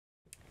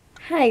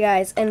Hi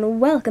guys, and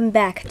welcome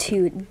back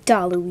to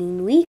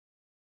Dolloween week.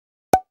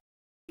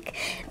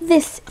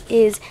 This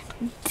is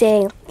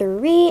day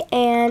 3,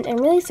 and I'm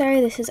really sorry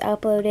this is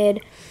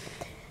uploaded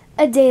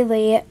a day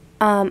late.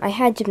 I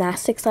had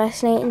gymnastics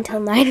last night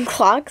until 9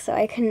 o'clock, so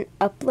I couldn't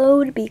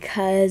upload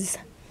because,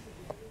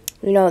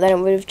 then it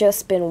would have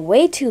just been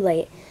way too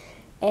late,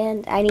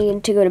 and I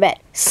needed to go to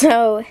bed.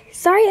 So,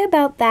 sorry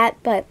about that,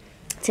 but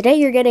today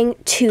you're getting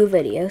 2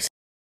 videos.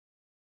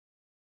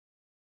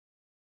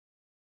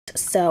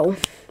 So,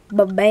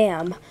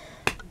 ba-bam.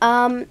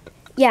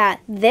 Yeah,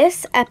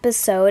 this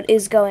episode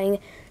is going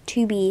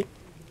to be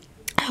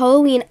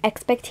Halloween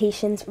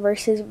expectations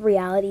versus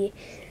reality,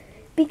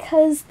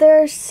 because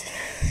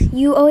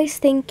you always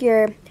think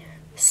you're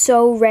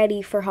so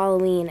ready for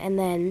Halloween, and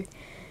then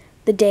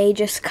the day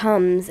just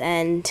comes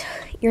and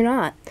you're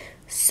not.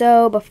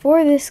 So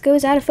before this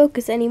goes out of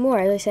focus anymore,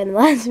 as I said in the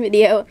last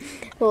video,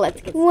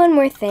 let's get one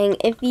more thing.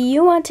 If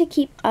you want to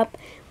keep up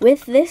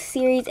with this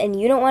series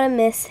and you don't want to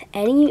miss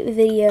any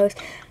videos,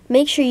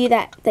 make sure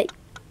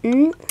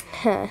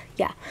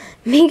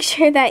make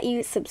sure that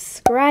you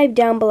subscribe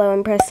down below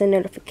and press the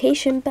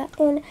notification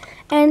button.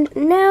 And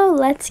now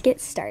let's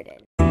get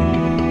started.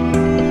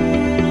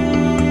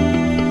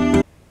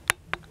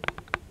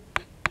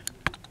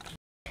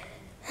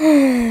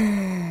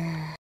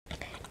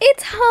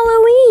 It's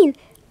Halloween!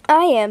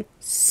 I am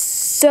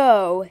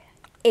so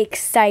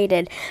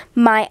excited.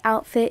 My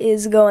outfit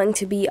is going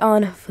to be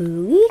on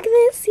fleek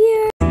this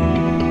year.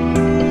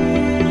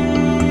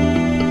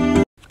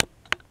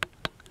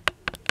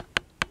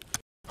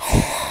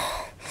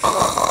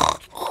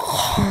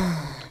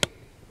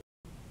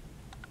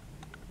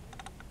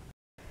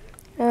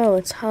 Oh,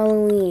 it's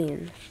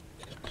Halloween.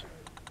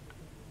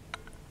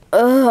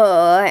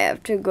 Oh, I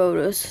have to go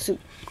to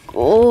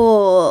school.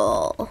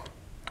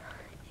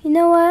 You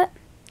know what?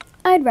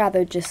 I'd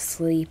rather just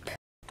sleep.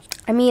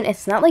 I mean,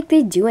 it's not like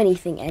they do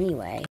anything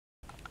anyway.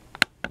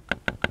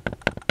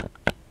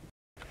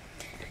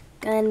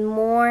 Good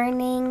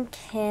morning,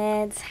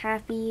 kids.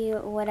 Happy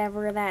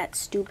whatever that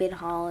stupid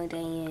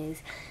holiday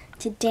is.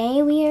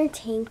 Today we are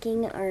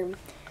taking our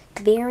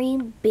very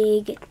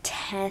big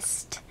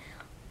test.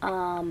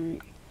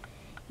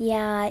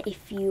 Yeah,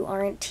 if you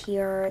aren't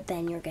here,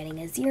 then you're getting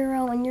a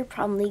 0 and you're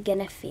probably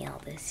gonna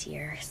fail this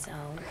year, so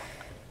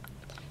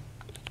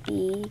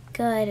be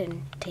good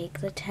and take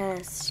the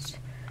test.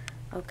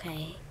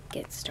 Okay,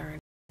 get started.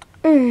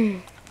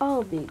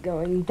 I'll be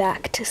going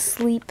back to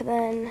sleep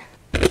then.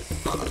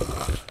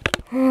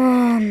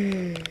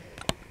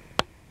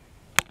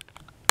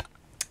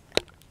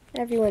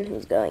 Everyone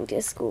who's going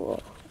to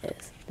school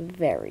is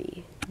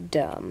very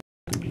dumb.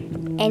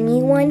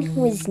 Anyone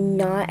who is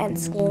not at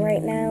school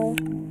right now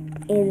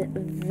is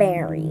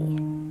very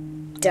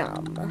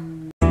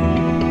dumb.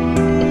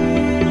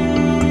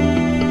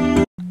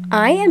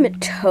 I am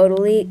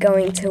totally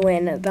going to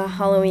win the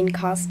Halloween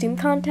costume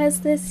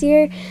contest this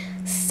year,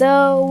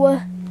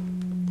 so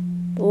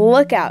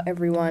look out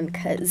everyone,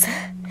 because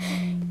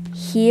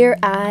here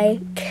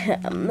I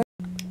come.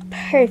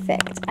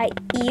 Perfect. I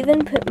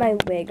even put my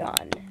wig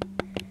on.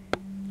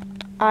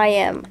 I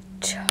am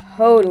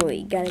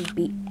totally gonna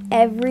beat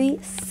every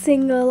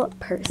single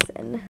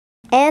person.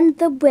 And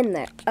the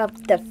winner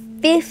of the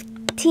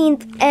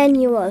 15th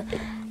annual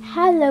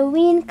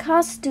Halloween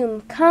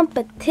costume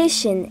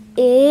competition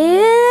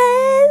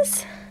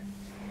is...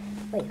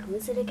 Wait, who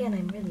is it again?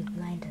 I'm really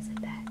blind as a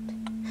bat.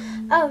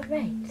 Oh,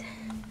 right.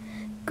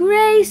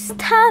 Grace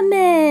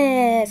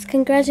Thomas!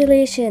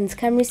 Congratulations.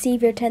 Come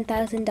receive your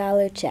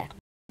 $10,000 check.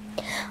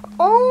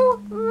 Oh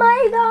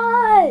my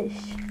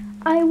gosh!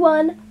 I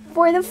won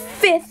for the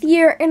 5th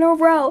year in a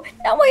row.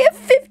 Now I have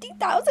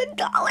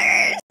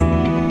 $50,000.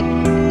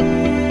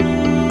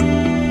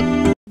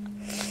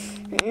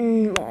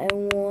 I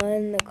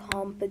won the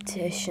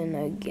competition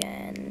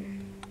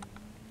again.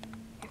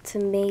 It's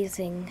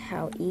amazing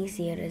how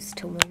easy it is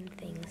to win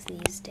things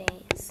these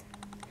days.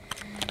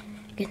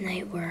 Good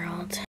night,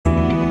 world.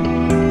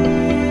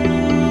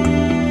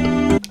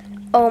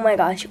 Oh my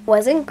gosh,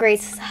 wasn't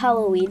Grace's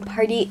Halloween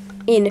party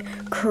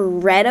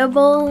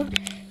incredible?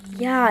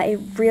 Yeah, it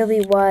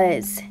really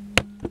was.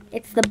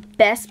 It's the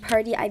best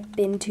party I've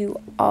been to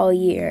all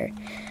year.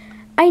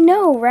 I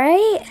know,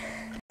 right?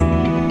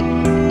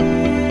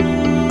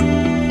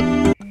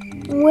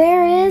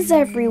 Where is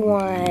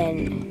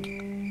everyone?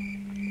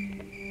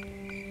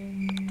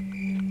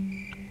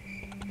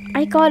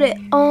 I got it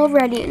all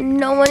ready and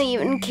no one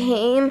even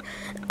came.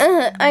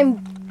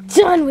 I'm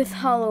done with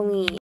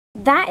Halloween.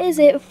 That is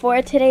it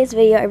for today's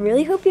video. I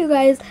really hope you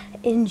guys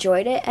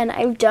enjoyed it, and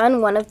I've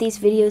done one of these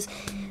videos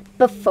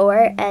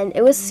before and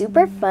it was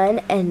super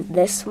fun, and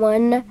this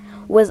one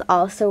was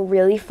also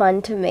really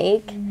fun to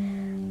make.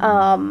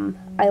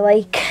 I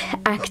like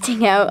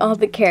acting out all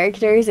the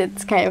characters.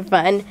 It's kind of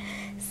fun.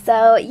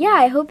 So yeah,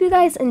 I hope you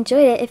guys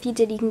enjoyed it. If you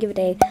did, you can give it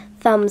a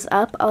thumbs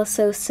up.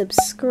 Also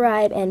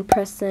subscribe and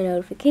press the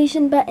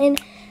notification button,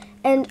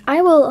 and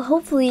I will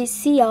hopefully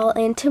see y'all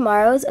in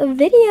tomorrow's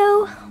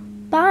video.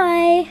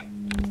 Bye!